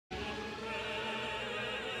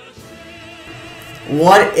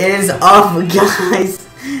What is up, guys?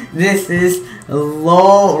 This is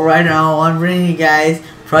Low right now. I'm bringing you guys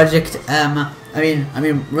Project Road to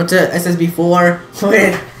SSB4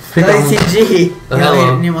 with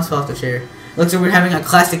WCG. New most Falco chair. Looks like we're having a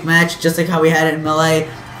classic match, just like how we had it in Melee.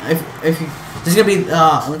 If you, this is gonna be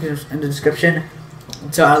link in the description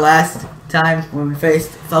to our last time when we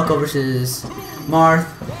faced Falco versus Marth,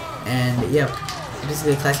 and yep, this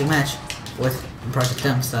is a classic match with Project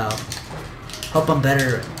M style. Hope I'm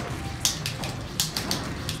better.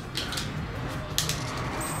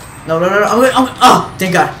 No, oh,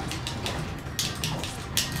 thank God.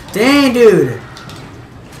 Dang, dude.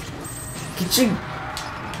 Get you.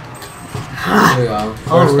 Here we go.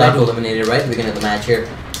 First back eliminated right at the beginning of the match here.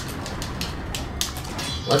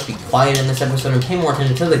 Let's be quiet in this episode and pay more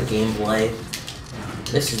attention to the gameplay.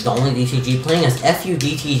 This is the only DCG playing as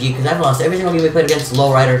FUDTG because I've lost every single game we played against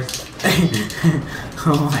Lowrider.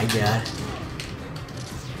 Oh my God.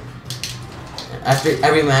 After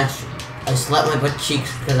every match, I slap my butt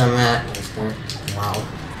cheeks because I'm mad. Wow.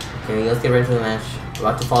 Okay, let's get ready for the match.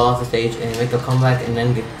 About to fall off the stage and make a comeback and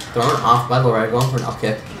then get thrown off by Lowrider, going for an up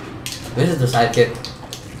kick. This is the side kick.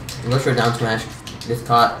 Goes for a down smash. Gets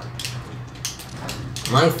caught.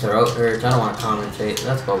 My throat hurts. I don't want to commentate.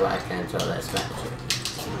 Let's go back and tell that smash.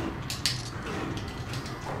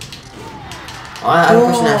 Oh, I have a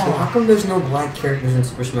question to ask you. How come there's no black characters in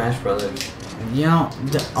Super Smash Brothers? You know,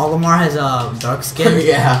 Olimar has a dark skin.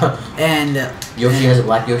 Yeah. And Yoshi has a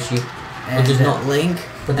black Yoshi. And but there's no Link.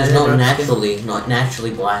 But there's no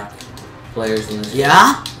naturally black players in this.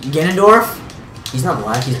 Yeah? Ganondorf? He's not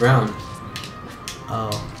black. He's brown.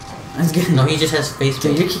 Oh, that's good. No, he just has face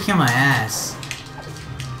paint. Dude, you're kicking my ass.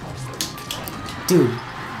 Dude,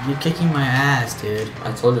 you're kicking my ass, dude.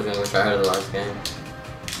 I told you I was gonna try harder the last game.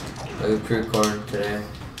 We pre-recorded today.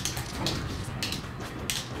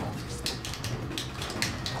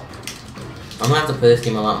 I'm gonna have to play this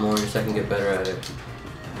game a lot more so I can get better at it.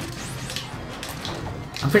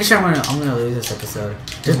 I'm pretty sure I'm gonna lose this episode.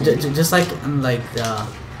 Just like the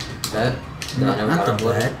bet. Not the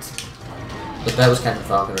bet. The bet was Captain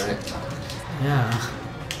Falcon, right? Yeah.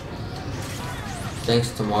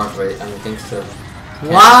 Thanks to Marth, right? I mean, thanks to.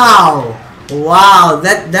 Wow! Wow!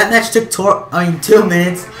 That match took 2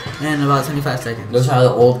 minutes and about 25 seconds. Those are how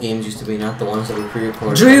the old games used to be, not the ones that we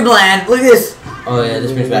pre-recorded. Dreamland! Look at this! Oh yeah,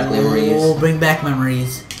 this brings back memories. Oh, bring back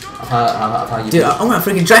memories. How you Dude, I'm gonna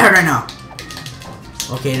freaking try hard right now.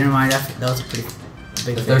 Okay, never mind. That was a pretty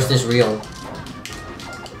big. The thirst is real.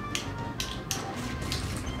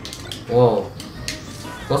 Whoa.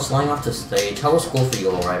 Go flying off the stage. How was school for you,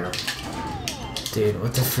 Lowrider? Dude,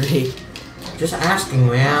 what the freak? Just asking,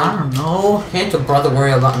 man. I don't know. Can't a brother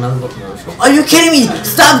worry about another book? No, are you kidding me?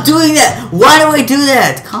 Stop doing that! Why do I do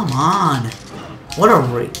that? Come on. What a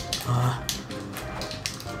rate.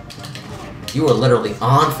 You were literally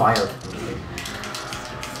on fire.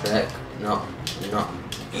 Heck, no.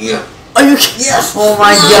 Yeah. Are you kidding? Yes. Oh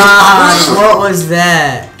my God! What was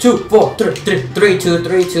that? 2, 4, 3, 2, 3,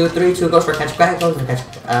 2, 3, 2. Goes for catch back. Goes for catch.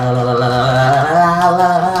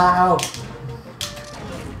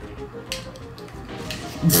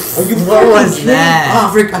 What was that?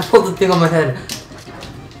 Oh, freak! I pulled the thing on my head.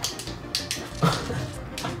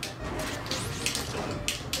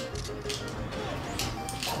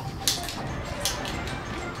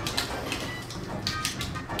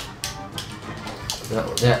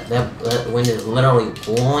 That wind is literally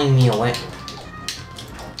blowing me away.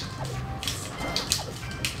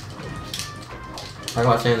 Talk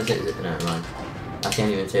about saying the same thing. Never mind. I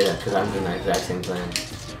can't even say that because I'm doing the exact same thing.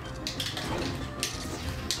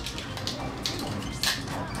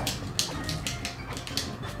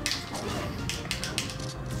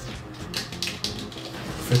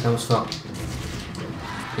 Freak, I almost fell.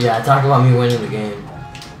 Yeah, talk about me winning the game.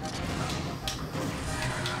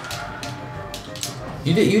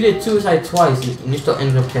 You did suicide twice, and you still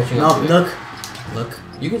ended up catching up. No, look.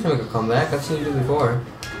 You can still make a comeback. I've seen you do it before.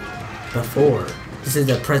 This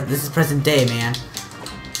is present day, man.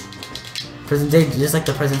 Present day, just like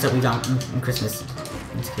the presents that we got on Christmas.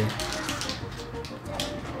 It's good.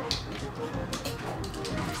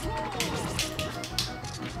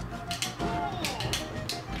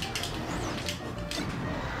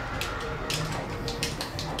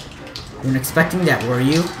 You weren't expecting that, were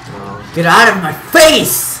you? No. Get out of my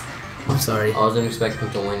face! I'm sorry. I wasn't expecting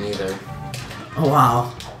to win either. Oh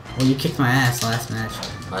wow. Well, you kicked my ass last match.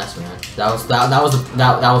 Last match. That was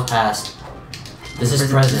past. This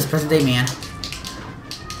is present. This is present day, man.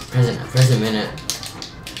 Present minute.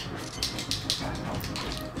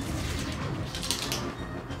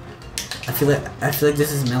 I feel like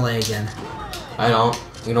this is melee again. I don't.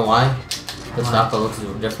 You know why? The Falco looks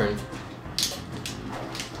different.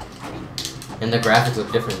 And the graphics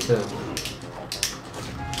look different too.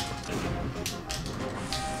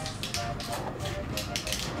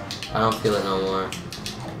 I don't feel it no more.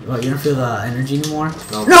 What, you don't feel the energy anymore?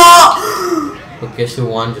 Nope. No! Look, guess who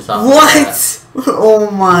won just off What? Oh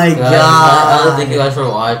my god. I don't thank you guys for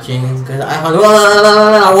watching. Cause I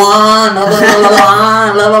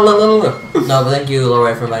won. No, but thank you,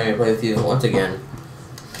 Lori, for inviting me to play with you once again.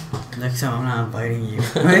 Next time I'm not inviting you.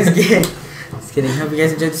 Just kidding. Just kidding. Hope you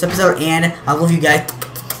guys enjoyed this episode, and I love you guys.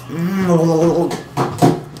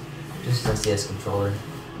 Just a CS controller.